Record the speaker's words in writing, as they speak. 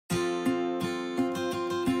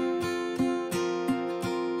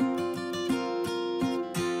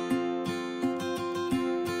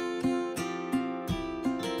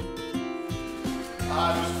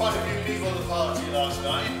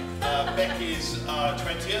Becky's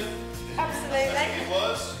 20th. Absolutely. I think it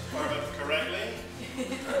was, if I remember correctly.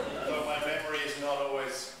 Though my memory is not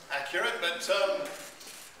always accurate, but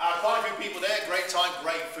quite a few people there, great time,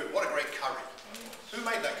 great food. What a great curry. Who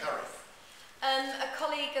made that curry? A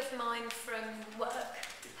colleague of mine from work,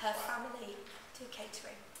 her family, do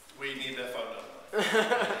catering. We need their phone number.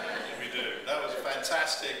 We do. That was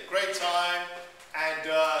fantastic. Great time. And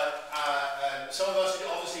some of us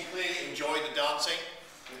obviously clearly enjoyed the dancing,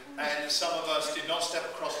 and some of us did not step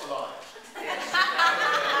across the line.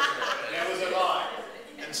 There was a line,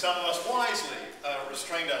 and some of us wisely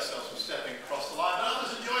restrained ourselves from stepping across the line, but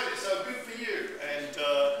others enjoyed it, so good for you. And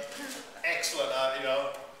excellent,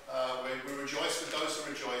 we rejoice with those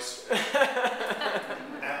who rejoice,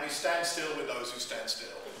 and we stand still with those who stand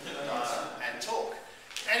still, and talk.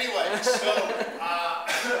 Anyway, so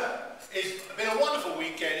it's been a wonderful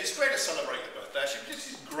weekend. It's great to celebrate the birthday. Actually,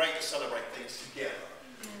 this is great to celebrate things together.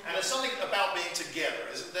 And there's something about being together,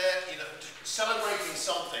 isn't there? You know, celebrating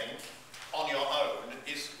something on your own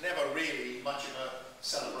is never really much of a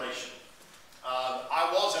celebration.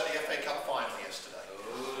 I was at the FA Cup final yesterday.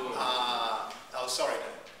 Oh, sorry,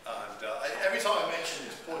 Dan. And every time I mention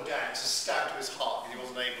this, poor Dan, it's a stab to his heart because he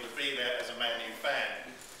wasn't able to be there as a Man U fan.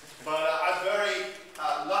 But I was very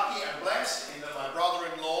lucky and blessed in that my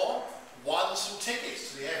brother-in-law won some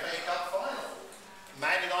tickets to the FA Cup final.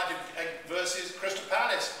 Man United versus Crystal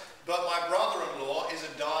Palace. But my brother-in-law is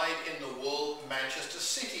a dyed-in-the-wool Manchester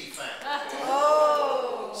City fan.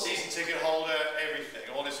 Oh! Season ticket holder, everything,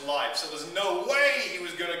 all his life. So there's no way he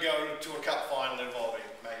was going to go to a cup final involving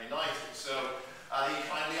Man United. So he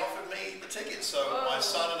kindly offered me the tickets. So my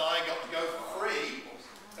son and I got to go for free.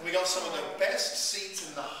 And we got some of the best seats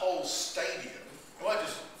in the whole stadium. Well, not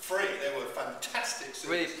just free, they were fantastic seats.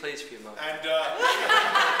 Really pleased for you, Mum. And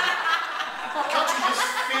can't you just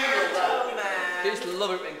feel that? You just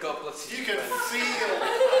love it when God blesses you. You can feel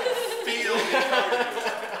the encouragement.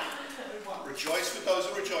 Rejoice with those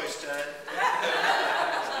who rejoice, Dan.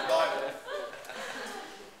 Bible.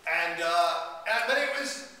 And but it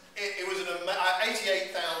was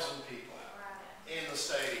 88,000 people in the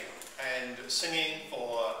stadium and singing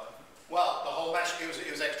for the whole match.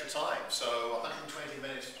 It was extra time, so 120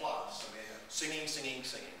 minutes plus. I mean, singing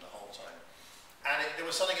the whole time. And there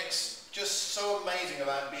was something just so amazing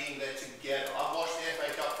about being there together. I've watched the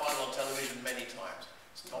FA Cup final on television many times.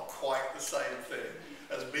 It's not quite the same thing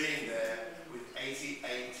as being there with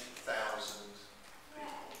 88,000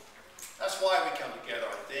 people. That's why we come together,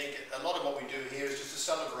 I think. A lot of what we do here is just to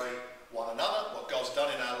celebrate one another, what God's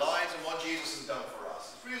done in our lives and what Jesus has done for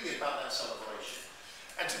us. It's really about that celebration.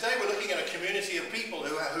 And today we're looking at a community of people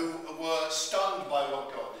who were stunned by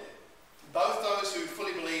what God did. Both those who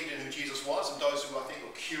fully believed in who Jesus was and those who I think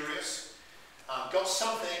were curious got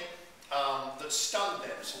something that stunned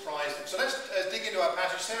them, surprised them. So let's dig into our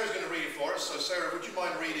passage. Sarah's going to read it for us. So Sarah, would you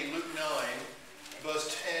mind reading Luke 9,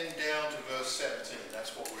 verse 10 down to verse 17?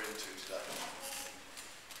 That's what we're into today.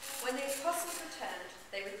 When the apostles returned,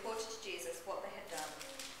 they reported to Jesus what they had done.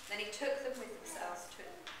 Then he took them with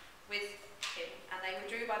him, and they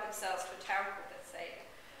withdrew by themselves to a town called Bethsaida.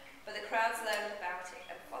 But the crowds learned about it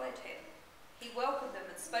and followed him. He welcomed them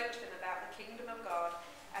and spoke to them about the kingdom of God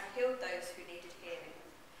and healed those who needed healing.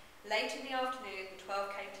 Late in the afternoon, the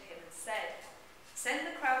 12 came to him and said, "Send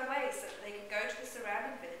the crowd away so that they can go to the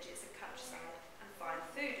surrounding villages and countryside and find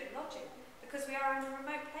food and lodging, because we are in a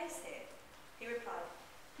remote place here." He replied,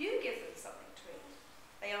 "You give them something to eat."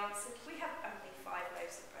 They answered, "We have only 5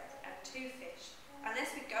 loaves of bread and 2 fish,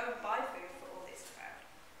 unless we go and buy food for all this crowd."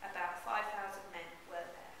 About 5,000 men were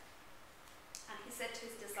there. And he said to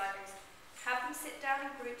his disciples, "Have them sit down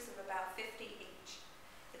in groups of about 50 each."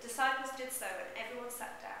 The disciples did so, and everyone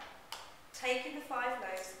sat down. Taking the 5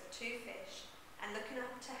 loaves and the 2 fish, and looking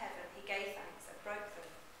up to heaven, he gave thanks and broke them.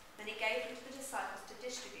 Then he gave them to the disciples to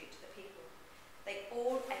distribute to the people. They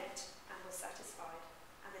all ate and were satisfied,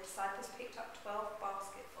 and the disciples picked up 12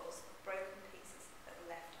 basketfuls of broken pieces that were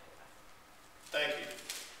left over. Thank you.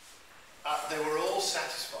 They were all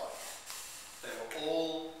satisfied. They were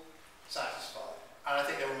all satisfied. And I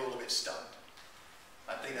think they were all a bit stunned.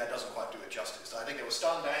 I think that doesn't quite do it justice. I think they were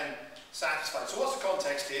stunned and satisfied. So what's the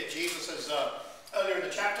context here? Jesus has, earlier in the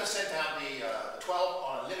chapter, sent out the 12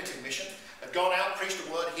 on a limited mission. They've gone out, preached the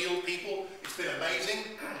word, healed people. It's been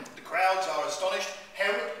amazing. The crowds are astonished.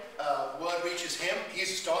 Herod, word reaches him.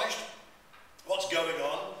 He's astonished. What's going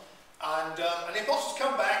on? And the apostles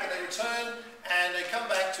come back and they return and they come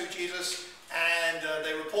back to Jesus and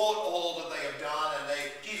they report all that they have done. And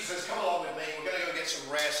Jesus says, "Come along with me. We're going to go get some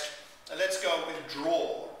rest. And let's go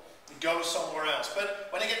withdraw and go somewhere else." But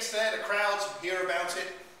when he gets there, the crowds hear about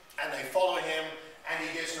it and they follow him. and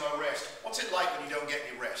he gets no rest. What's it like when you don't get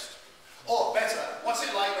any rest? Or better, what's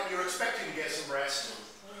it like when you're expecting to get some rest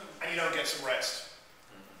and you don't get some rest?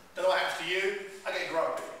 Don't know what happens to you? I get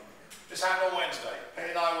grumpy. This happened on Wednesday.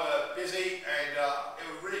 Penny and I were busy and it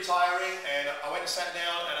was really tiring, and I went and sat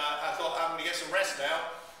down and I thought I'm going to get some rest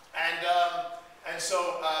now.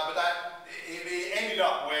 But it ended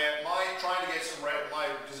up where my trying to get some rest, my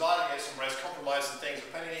desire to get some rest, compromised the things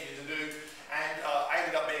that Penny needed to do, and I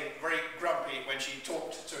ended up being very grumpy when she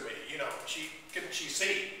talked to me. You know, couldn't she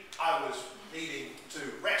see I was needing to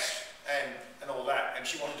rest and all that, and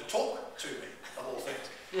she wanted to talk to me, of all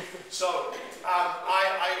things. So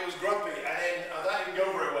I was grumpy, and then that didn't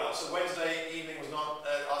go very well. So Wednesday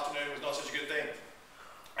afternoon was not such a good thing.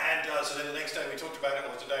 And so then the next day we talked about it,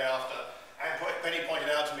 or the day after, and Penny pointed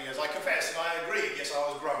out to me, as I confessed, and I agreed, yes, I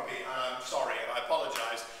was grumpy, and I'm sorry, and I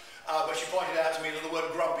apologized. But she pointed out to me that the word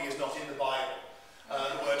grumpy is not in the Bible.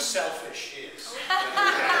 The word selfish is.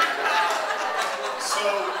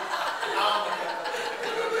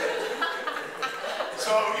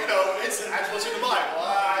 So, you know, that's what's in the Bible.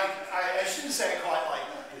 I shouldn't say it quite like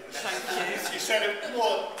that. You know. Thank you. She said it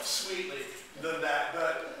more sweetly than that.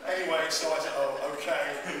 But anyway, so I said, oh,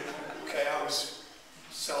 okay. Okay, I was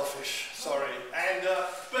selfish. Sorry. And,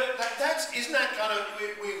 but isn't that kind of,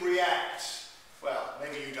 we react. Well,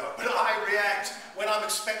 maybe you don't, but I react when I'm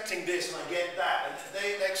expecting this and I get that. And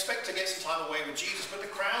they expect to get some time away with Jesus, but the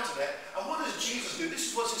crowds are there. And what does Jesus do? This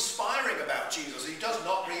is what's inspiring about Jesus. He does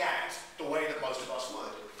not react the way that most of us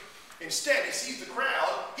would. Instead, he sees the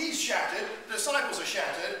crowd, he's shattered, the disciples are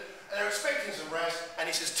shattered, and they're expecting some rest, and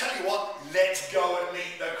he says, tell you what, let's go and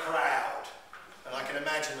meet the crowd. And I can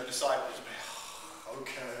imagine the disciples being, oh,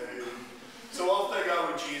 okay. So off they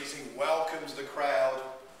go with Jesus. He welcomes the crowd.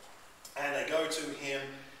 And they go to him.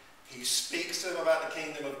 He speaks to them about the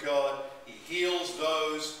kingdom of God. He heals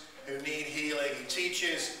those who need healing. He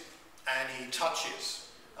teaches and he touches.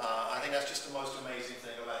 I think that's just the most amazing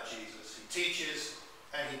thing about Jesus. He teaches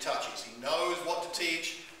and he touches. He knows what to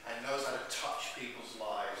teach and knows how to touch people's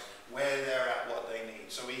lives, where they're at, what they need.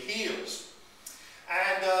 So he heals.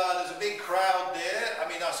 And there's a big crowd there. I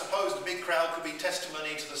mean, I suppose the big crowd could be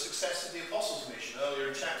testimony to the success of the Apostles' mission earlier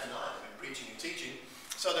in chapter 9. They've been preaching and teaching.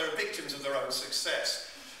 So they're victims of their own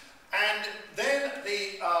success. And then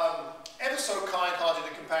the ever so kind-hearted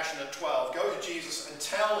and compassionate 12 go to Jesus and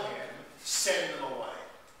tell him, send them away.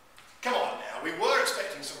 Come on now, we were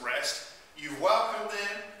expecting some rest. You've welcomed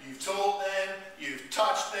them, you've taught them, you've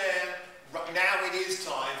touched them. Now it is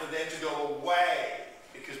time for them to go away.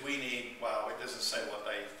 Because we need, well, it doesn't say what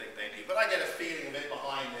they think they need. But I get a feeling a bit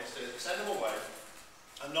behind this to send them away.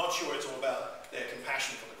 I'm not sure it's all about their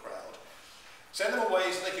compassion for the crowd. Send them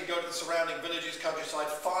away so they can go to the surrounding villages, countryside,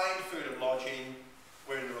 find food and lodging.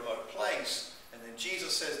 We're in a remote place. And then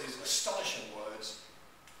Jesus says these astonishing words,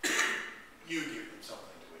 you give them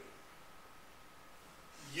something to eat.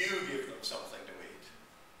 You give them something to eat.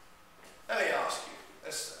 Let me ask you,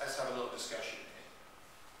 let's have a little discussion here.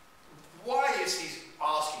 Why is he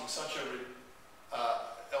asking such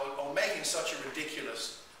or making such a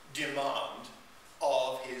ridiculous demand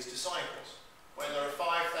of his disciples? When there are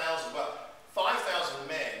 5,000, well, 5,000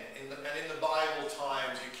 men, and in the Bible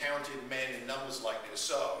times you counted men in numbers like this,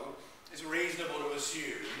 so it's reasonable to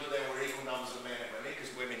assume that there were equal numbers of men and women,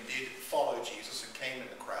 because women did follow Jesus and came in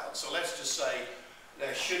the crowd. So let's just say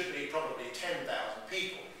there should be probably 10,000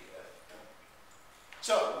 people here.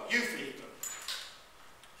 So you feed them.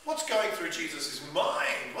 What's going through Jesus'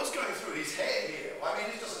 mind? What's going through his head here? I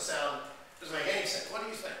mean, it doesn't make any sense. What do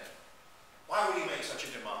you think? Why would he make such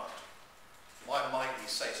a demand? Why might he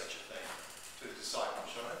say such a thing to his disciples?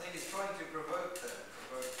 Right? I think he's trying to provoke them.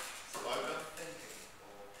 Provoke them? Thinking.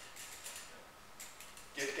 Or,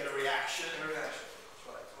 get a reaction. That's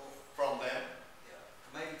right. Or, from them.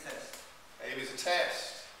 Yeah. Maybe test. Maybe it's a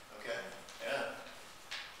test. Okay. Yeah.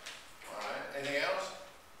 All right. Anything else?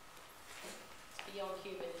 It's beyond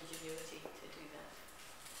human ingenuity to do that.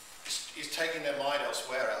 He's taking their mind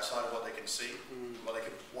elsewhere, outside of what they can see, what they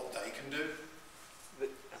can do.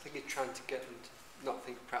 I think he's trying to get them to not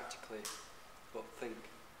think practically, but think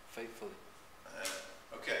faithfully.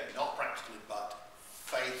 Okay, not practically, but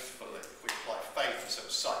faithfully. We apply faith instead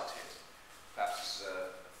of sight here. Perhaps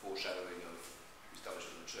a foreshadowing of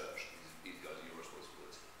establishment of the church. These guys are your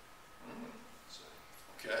responsibility. So.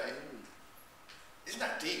 Okay. Isn't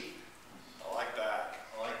that deep? I like that.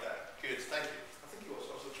 I like that. Good, thank you. I think he was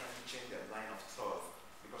also trying to change their line of thought,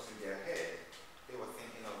 because in their head they were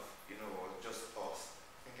thinking of, just thoughts,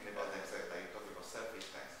 thinking about themselves, like talking about selfish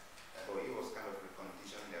things. But he was kind of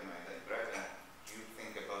reconditioning their mind, like rather than you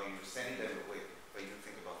think about sending them away, but you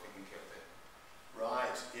think about taking care of them.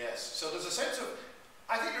 Right, yes. So there's a sense of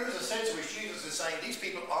is saying these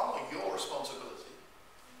people are your responsibility.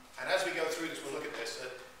 And as we go through this, we'll look at this,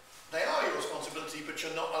 that they are your responsibility, but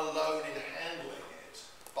you're not alone in handling it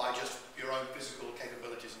by just your own physical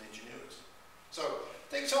capabilities and ingenuity. So I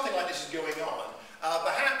think something like this is going on.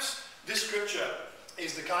 Perhaps this scripture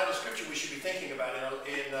is the kind of scripture we should be thinking about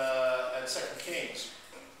in 2 Kings.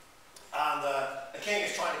 And a king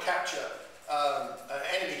is trying to capture, an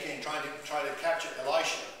enemy king trying to capture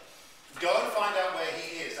Elisha. Go and find out where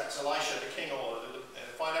he is. That's Elisha, the king, or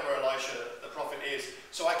find out where Elisha, the prophet, is,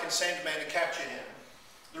 so I can send men to capture him.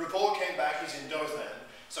 The report came back, he's in Dothan.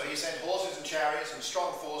 So he sent horses and chariots and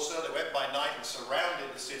strong force. They went by night and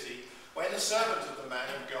surrounded the city. When the servant of the man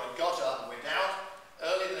of God got up and went out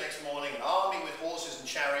early the next morning, an army with horses and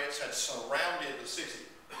chariots had surrounded the city.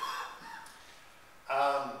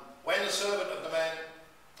 When the servant of the man,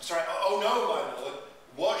 oh no, my lord,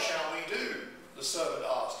 what shall we do? The servant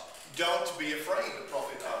asked. Don't be afraid, the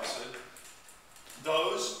prophet answered.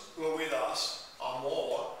 Those who are with us are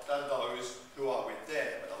more than those who are with them.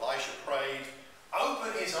 And Elisha prayed,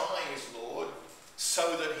 open his eyes, Lord,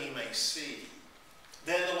 so that he may see.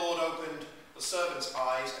 Then the Lord opened the servant's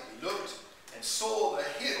eyes, and he looked and saw the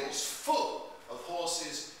hills full of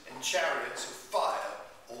horses and chariots of fire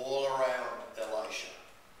all around Elisha.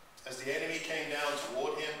 As the enemy came down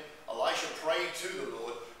toward him, Elisha prayed to the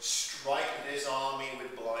Lord, strike this army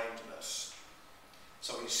with blindness.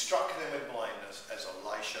 So he struck them with blindness as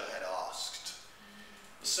Elisha had asked.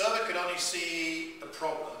 The servant could only see the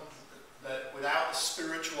problem, that without the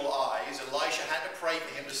spiritual eyes, Elisha had to pray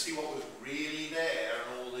for him to see what was really there,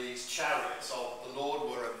 and all these chariots of the Lord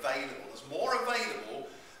were available. There's more available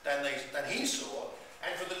than he saw,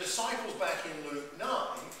 and for the disciples back in Luke 9,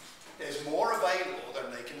 there's more available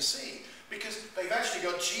than they can see, because they've actually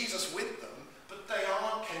got Jesus with them, but they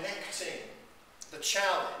aren't connecting the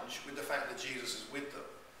challenge with the fact that Jesus is with them.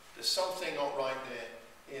 There's something not right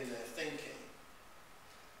there in their thinking.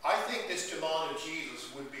 I think this demand of Jesus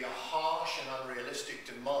would be a harsh and unrealistic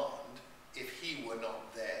demand if he were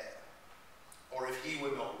not there, or if he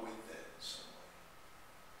were not with them in some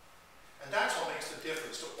way. And that's what makes the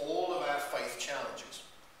difference to all of our faith challenges.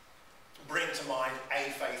 Bring to mind a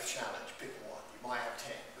faith challenge. Pick one. You might have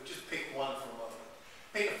 10, but just pick one for a moment.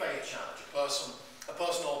 Pick a faith challenge, a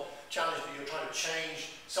personal challenge that you're trying to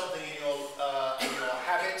change something in your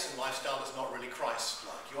habits and lifestyle that's not really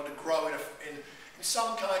Christ-like. You want to grow in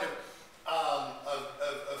some kind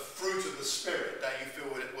of fruit of the Spirit that you feel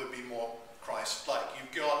would be more Christ-like.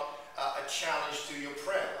 You've got a challenge to your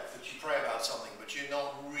prayer life, that you pray about something, but you're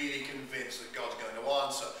not really convinced that God's going to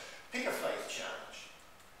answer. Pick a faith challenge.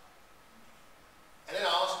 And then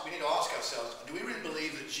we need to ask ourselves, do we really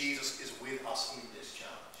believe that Jesus is with us in this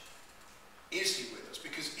challenge? Is he with us?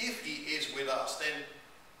 Because if he is with us, then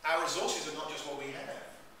our resources are not just what we have.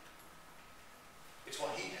 It's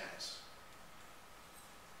what he has.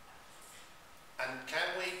 And can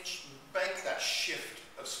we make that shift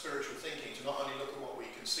of spiritual thinking to not only look at what we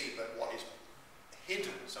can see, but what is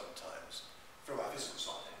hidden sometimes through our physical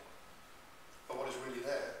side, but what is really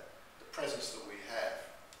there, the presence that we have.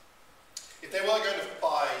 If they were going to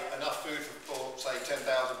buy enough food for say, 10,000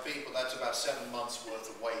 people, that's about 7 months' worth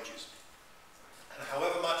of wages. And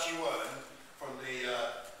however much you earn, from the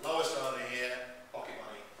lowest earner here, pocket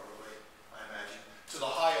money probably, I imagine, to the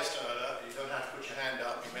highest earner, you don't have to put your hand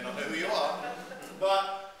up, you may not know who you are,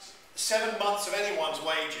 but 7 months of anyone's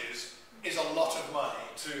wages is a lot of money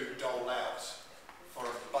to dole out for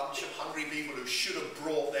a bunch of hungry people who should have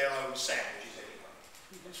brought their own sandwiches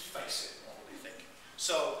anyway. Let's face it, what will they think?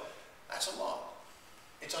 So, that's a lot.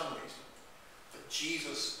 It's unreasonable. But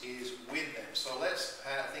Jesus is with them. So let's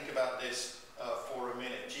think about this for a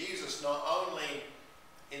minute. Jesus not only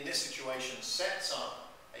in this situation sets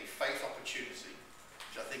up a faith opportunity,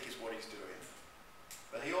 which I think is what he's doing,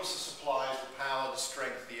 but he also supplies the power, the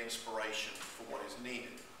strength, the inspiration for what is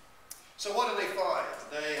needed. So what do they find?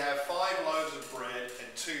 They have 5 loaves of bread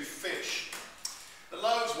and 2 fish. The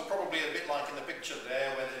loaves were probably a bit like in the picture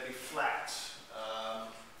there, where they'd be flat.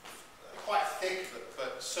 Quite thick,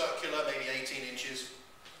 but circular, maybe 18 inches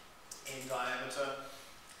in diameter,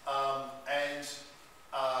 and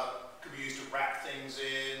could be used to wrap things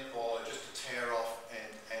in or just to tear off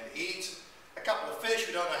and eat. A couple of fish,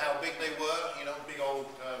 we don't know how big they were, you know, big old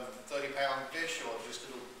 30-pound fish or just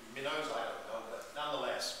little minnows, I don't know, but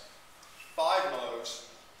nonetheless, 5 loaves,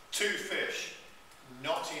 2 fish,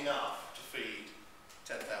 not enough to feed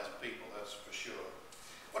 10,000 people, that's for sure.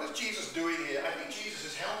 What is Jesus doing here? I think Jesus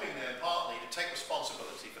is helping them partly to take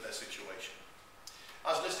responsibility for their situation.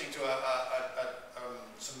 I was listening to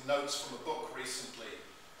some notes from a book recently,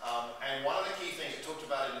 and one of the key things he talked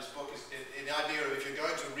about in this book is the idea of if you're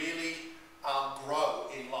going to really grow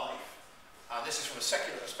in life, and this is from a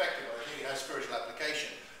secular perspective, but I think it has spiritual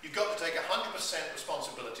application, you've got to take 100%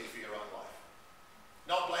 responsibility for your own life.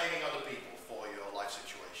 Not blaming other people for your life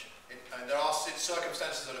situation. And there are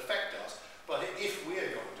circumstances that affect us, but if we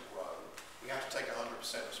are going to grow, we have to take 100%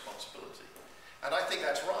 responsibility. And I think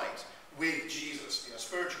that's right. With Jesus, in a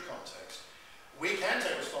spiritual context, we can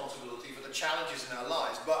take responsibility for the challenges in our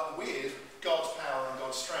lives, but with God's power and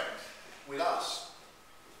God's strength with us.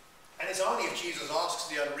 And it's only if Jesus asks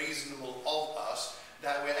the unreasonable of us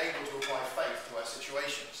that we're able to apply faith to our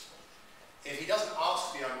situations. If he doesn't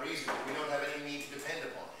ask the unreasonable, we don't have any need to depend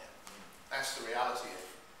upon him. That's the reality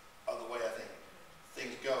of the way I think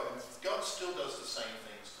things go. And God still does the same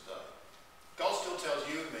things today. God still tells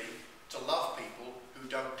you and me to love people who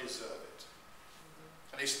don't deserve it.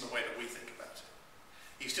 At least in the way that we think about it.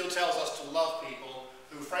 He still tells us to love people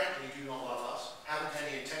who frankly do not love us, haven't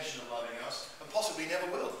any intention of loving us, and possibly never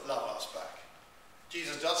will love us back.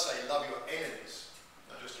 Jesus does say, love your enemies,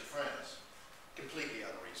 not just your friends. Completely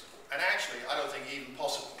unreasonable. And actually, I don't think even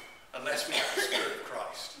possible, unless we have the Spirit of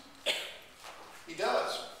Christ. He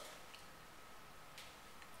does.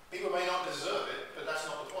 People may not deserve it, but that's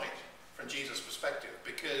not the point from Jesus' perspective,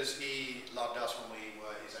 because he loved us when we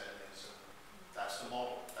were his enemies. That's the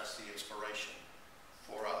model, that's the inspiration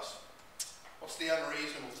for us. What's the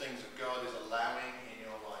unreasonable things that God is allowing in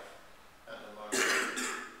your life at the moment?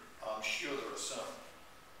 I'm sure there are some.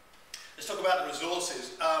 Let's talk about the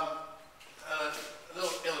resources. A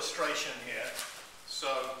little illustration here. So,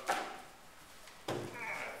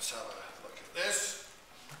 let's have a look at this.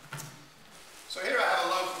 So here I have a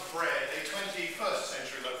loaf of bread, a 21st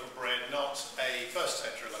century loaf of bread, not a 1st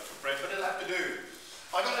century loaf of bread, but it'll have to do.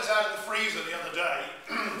 I got this out of the freezer the other day.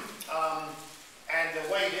 And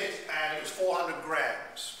weighed it, and it was 400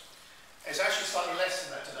 grams. It's actually slightly less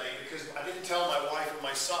than that today because I didn't tell my wife and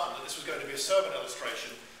my son that this was going to be a sermon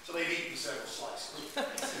illustration, so they've eaten several slices.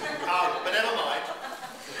 But never mind.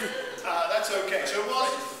 That's okay. So it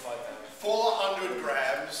was 400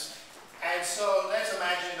 grams, and so let's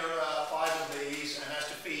imagine there are 5 of these, and has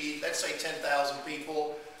to feed, let's say, 10,000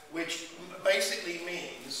 people, which basically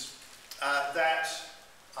means that,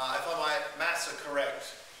 if my maths are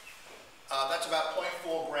correct, that's about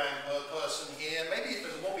 0.4 gram per person here. Maybe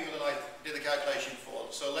there's more people than I did the calculation for.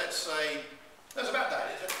 So let's say, that's about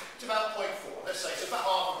that. It's about 0.4. Let's say it's about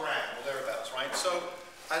half a gram or thereabouts, right? So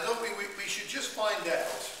I thought we should just find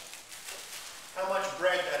out how much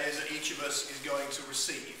bread that is that each of us is going to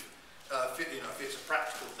receive. If it's a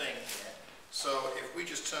practical thing here. So if we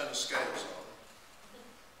just turn the scales on.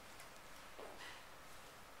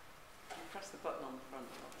 You press the button on the front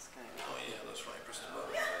of the scale. Oh yeah, that's right. Press the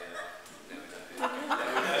button.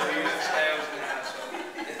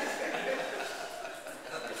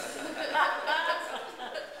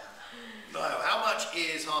 Now, how much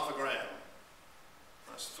is half a gram?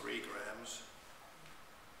 That's 3 grams.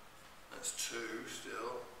 That's 2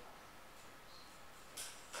 still.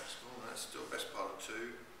 That's still best part of 2.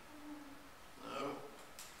 No,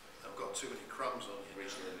 I've got too many crumbs on here.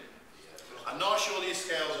 I'm not sure these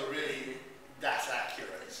scales are really that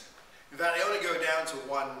accurate. In fact, they only go down to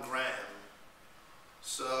 1 gram.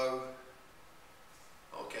 So,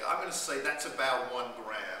 okay, I'm going to say that's about 1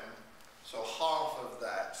 gram. So half of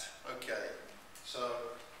that. Okay, so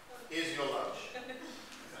here's your lunch.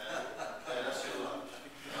 Okay, that's your lunch.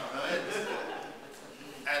 Right.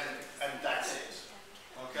 And that's it.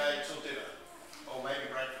 Okay, till dinner. Or maybe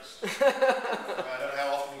breakfast. I don't know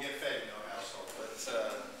how often you get fed in your household, but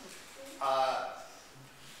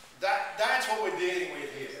that's what we're dealing with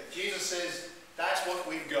here. Jesus says that's what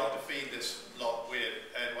we've got to feed this lot with.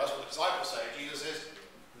 And that's what the disciples say. Jesus says,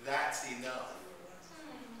 that's enough.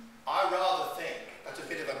 I rather think that's a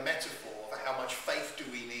bit of a metaphor for how much faith do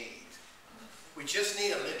we need. We just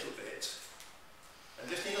need a little bit. And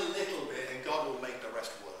just need a little bit and God will make the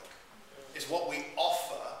rest work. It's what we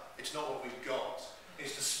offer, it's not what we've got.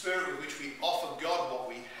 It's the spirit with which we offer God what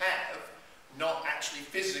we have, not actually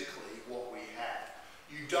physically what we have.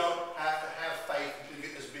 You don't have to have faith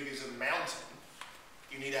as big as a mountain.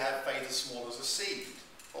 You need to have faith as small as a seed,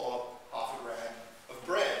 or half a gram of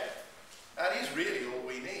bread. That is really all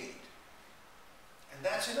we need. And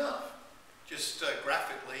that's enough. Just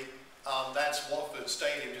graphically, that's Watford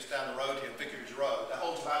Stadium just down the road here, Vicarage Road. That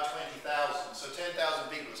holds about 20,000. So 10,000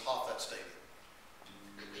 people is half that stadium.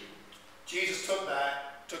 Jesus took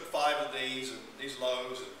 5 of these, and these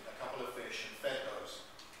loaves, and a couple of fish, and fed those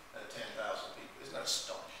 10,000 people. Isn't that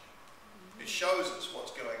astonishing? It shows us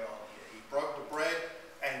what's going on here. He broke the bread,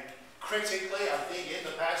 and critically, I think in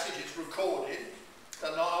the passage it's recorded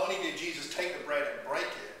that not only did Jesus take the bread and break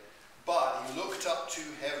it, but he looked up to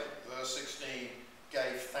heaven, verse verse 16,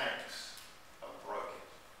 gave thanks and broke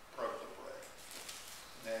the bread.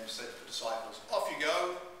 And then said to the disciples, off you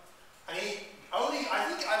go. And he only, I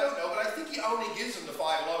don't know, but I think he only gives them the 5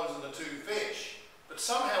 loaves and the 2 fish. But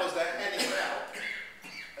somehow as they're handing them out,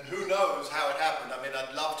 and who knows how it happened. I mean,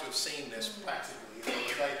 I'd love to have seen this practically.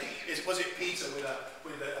 You know, was it Peter with a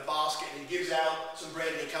basket, and he gives out some bread,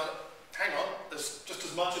 and he comes, hang on, there's just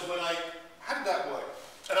as much as when how did that work?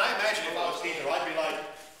 And I imagine if I was Peter, I'd be like,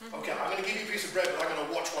 okay, I'm going to give you a piece of bread, but I'm going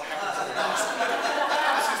to watch what happens to the basket.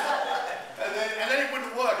 and then it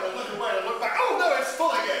wouldn't work, and I look away, and I look back, oh no, it's full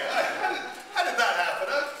again. How did that happen?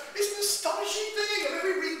 It's an astonishing thing. I mean,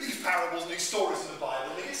 we read these parables and these stories in the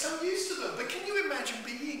Bible, and we get so used to them, but can you imagine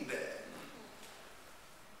being there?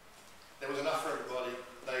 There was enough for everybody.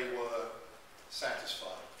 They were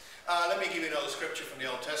satisfied. Let me give you another scripture from the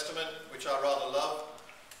Old Testament, which I rather love,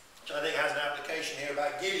 which I think has an application here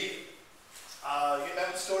about Gideon. You know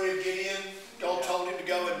the story of Gideon? God told him to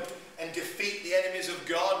go and defeat the enemies of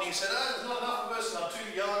God, and he said, there's not enough of us, and I'm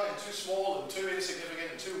too young and too small and too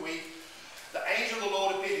insignificant and too weak. The angel of the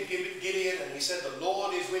Lord appeared to Gideon, and he said, the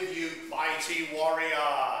Lord is with you, mighty warrior.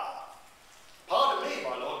 Pardon me,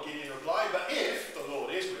 my Lord, Gideon replied, but if the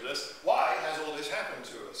Lord is with us, why has all this happened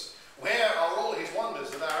to us? Where are all his wonders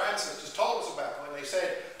that our ancestors told us about when they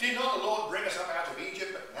said, did not the Lord bring us up out of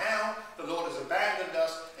Egypt? But now the Lord has abandoned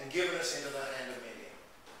us and given us into the hand of Midian.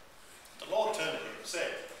 The Lord turned to him and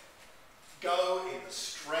said, go in the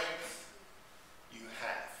strength you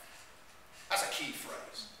have. That's a key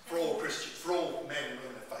phrase for all Christians, for all men and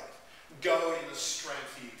women of faith. Go in the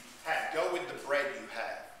strength you have. Go with the bread you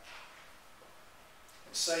have.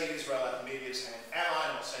 And save Israel out of Midian's hand. Am I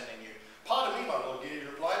not sending you? Pardon me, my Lord, Gideon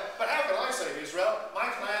replied, but how can I save Israel?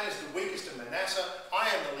 My clan is the weakest in Manasseh.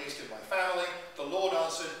 I am the least in my family. The Lord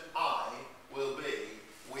answered, I will be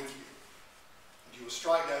with you. And you will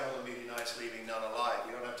strike down all the Midianites, leaving none alive.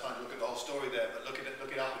 We don't have time to look at the whole story there, but look it up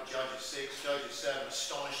in Judges 6, Judges 7,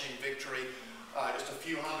 astonishing victory. Just a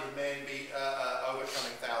few hundred men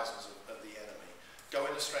overcoming thousands of the enemy. Go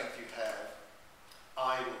in the strength you have.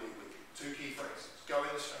 I will be with you. 2 key phrases. Go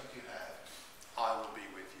in the strength you have. I will be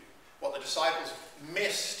with you. What the disciples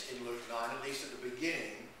missed in Luke 9, at least at the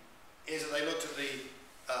beginning, is that they looked at the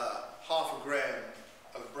half a gram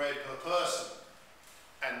of bread per person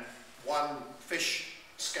and 1 fish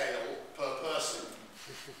scale per person,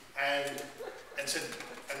 and said,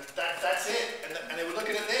 and that's it. And they were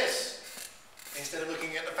looking at this instead of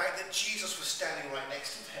looking at the fact that Jesus was standing right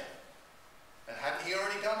next to them. And hadn't he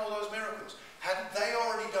already done all those miracles? Hadn't they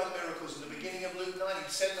already done miracles in the beginning of Luke 9? He'd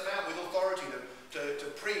sent them out with authority to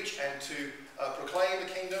preach and to proclaim the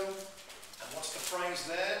kingdom. And what's the phrase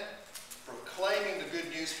there? Proclaiming the good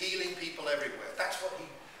news, healing people everywhere. That's what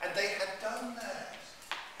and they had done that.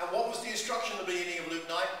 And what was the instruction at the beginning of Luke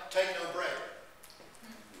 9? Take no bread.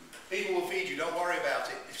 People will feed you, don't worry about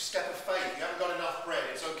it. It's a step of faith. You haven't got enough bread,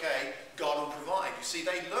 it's okay. God will provide. You see,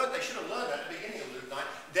 they should have learned that at the beginning of Luke 9.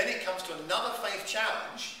 Then it comes to another faith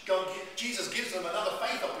challenge. Jesus gives them another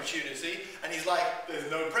faith opportunity, and he's like, there's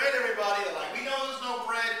no bread, everybody. They're like, we know there's no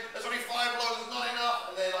bread. There's only 5 loaves, it's not enough.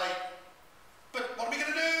 And they're like, but what are we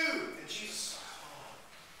going to do? And Jesus,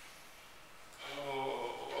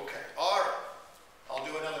 okay, all right. I'll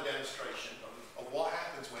do another demonstration of what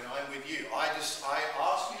happens when I'm with you. I ask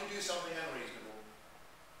you to do something unreasonable.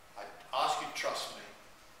 I ask you to trust me.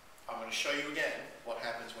 I'm going to show you again what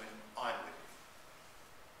happens when I'm with you.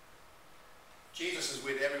 Jesus is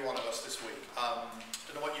with every one of us this week. Don't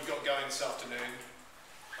know what you've got going this afternoon.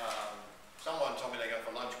 Someone told me they're going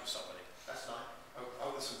for lunch with somebody. That's nice.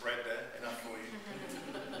 Oh, there's some bread there, enough for you.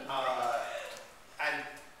 And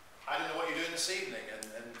I don't know what you're doing this evening.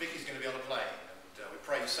 And Vicky's going to be on a plane. And we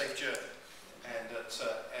pray a safe journey. And that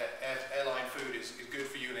airline food is good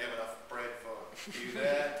for you, and they have enough bread for you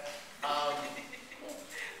there. And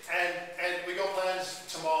we got plans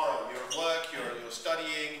tomorrow. You're at work, you're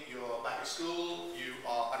studying, you're back at school, you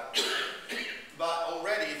are, I don't know. But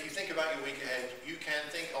already, if you think about your week ahead, you can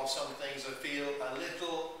think of some things that feel a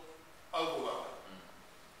little overwhelming.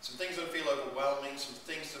 Some things that feel overwhelming, some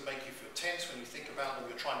things that make you feel tense when you think about them.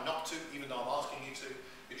 You're trying not to, even though I'm asking you to.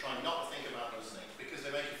 You're trying not to think about those things because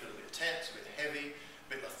they make you feel a bit tense, a bit heavy, a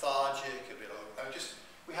bit lethargic, a bit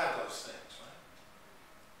we have those things, right?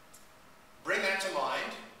 Bring that to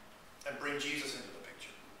mind and bring Jesus into the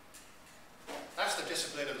picture. That's the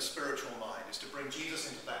discipline of the spiritual mind, is to bring Jesus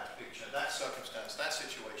into that picture, that circumstance, that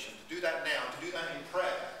situation. To do that now, to do that in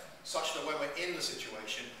prayer, such that when we're in the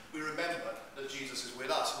situation, we remember that Jesus is with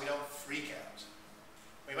us and we don't freak out.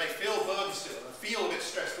 We may feel burdened still and feel a bit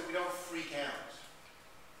stressed, but we don't freak out.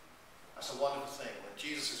 That's a wonderful thing. When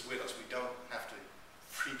Jesus is with us, we don't have to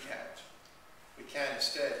freak out. can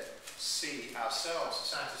instead see ourselves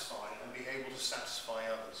satisfied and be able to satisfy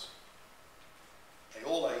others. They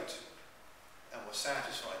all ate and were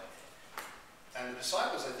satisfied. And the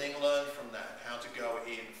disciples, I think, learned from that how to go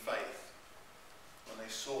in faith. When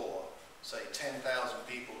they saw, say, 10,000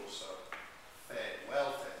 people or so fed,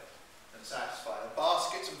 well fed and satisfied, and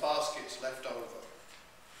baskets left over.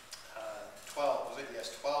 12, was it?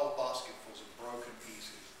 Yes, 12 basketfuls of broken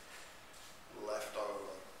pieces left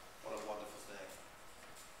over. What a wonderful thing.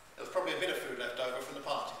 There was probably a bit of food left over from the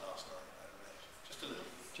party last night, I imagine. Just a little.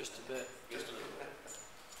 Just a bit. Just a little bit.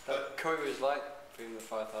 That curry was like feeding the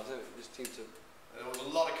 5,000. It just seemed to There was a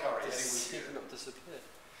lot of curry. Eddie was good. not disappear.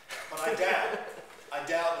 But I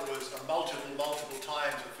doubt there was multiple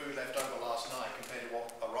times of food left over last night compared to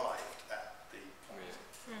what arrived at the place.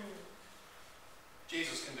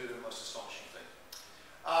 Jesus can do the most astonishing thing.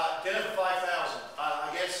 Dinner for 5,000.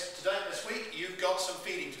 I guess this week you've got some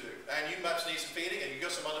feeding to do, and you perhaps need some feeding, and you've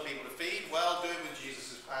got some other people to feed. Well, do it with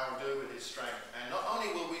Jesus' power, and do it with His strength. And not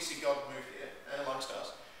only will we see God move here and amongst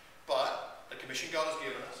us, but the commission God has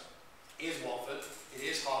given us is Watford, it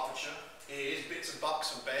is Hertfordshire, it is bits of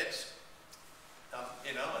Bucks and Beds,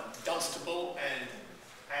 and Dunstable and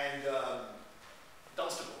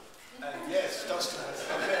Dunstable. And yes, Dunstable.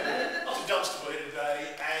 Not to Dunstable here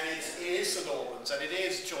today, and it is St Albans, and it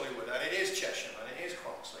is Chorleywood, and it is Chesham, and it is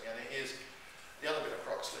Croxley, and it is the other bit of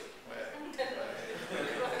Croxley,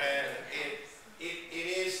 and it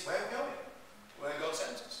is where we're going, where God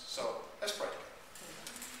sends us. So let's pray together.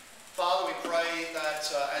 Father, we pray that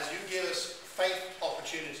as you give us faith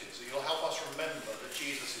opportunities, that you'll help us remember that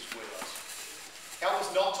Jesus is with us. Help us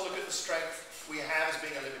not to look at the strength we have as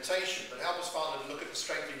being a limitation, but help us, Father, to look at the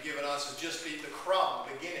strength you've given us as just the crumb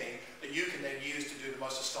beginning that you can then use to do the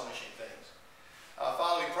most astonishing things.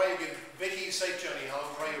 Father, we pray you give Vicky a safe journey home.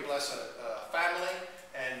 Pray you bless her family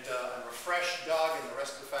and refresh Doug and the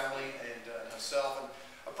rest of the family and herself. And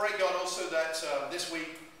I pray, God, also that this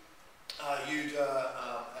week you'd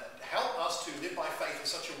help us to live by faith in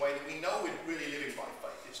such a way that we know we're really living by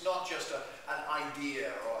faith. It's not just an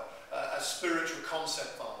idea or a spiritual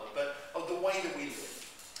concept, Father, but of the way that we live.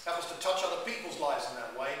 Help us to touch other people's lives in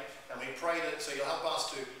that way, and we pray that so you'll help us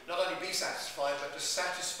to not only be satisfied, but to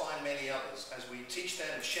satisfy many others as we teach them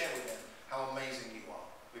and share with them how amazing you are.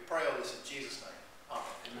 We pray all this in Jesus' name.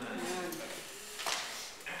 Amen. Amen.